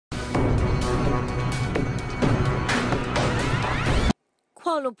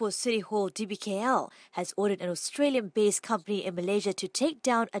Kuala Lumpur City Hall DBKL has ordered an Australian-based company in Malaysia to take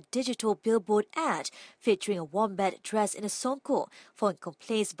down a digital billboard ad featuring a wombat dressed in a songkok following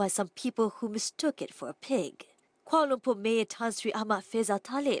complaints by some people who mistook it for a pig. Kuala Lumpur Mayor Tan Sri Ahmad Faisal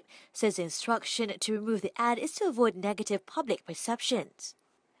Talib says the instruction to remove the ad is to avoid negative public perceptions.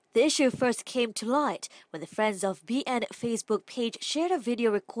 The issue first came to light when the Friends of BN Facebook page shared a video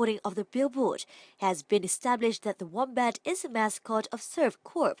recording of the billboard. It has been established that the Wombat is a mascot of Surf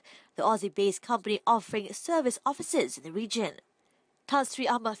Corp, the Aussie-based company offering service offices in the region. Tan Sri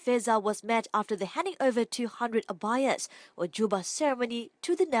Ahmad Faisal was met after the handing over 200 abayas or jubah ceremony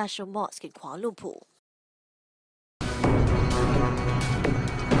to the National Mosque in Kuala Lumpur.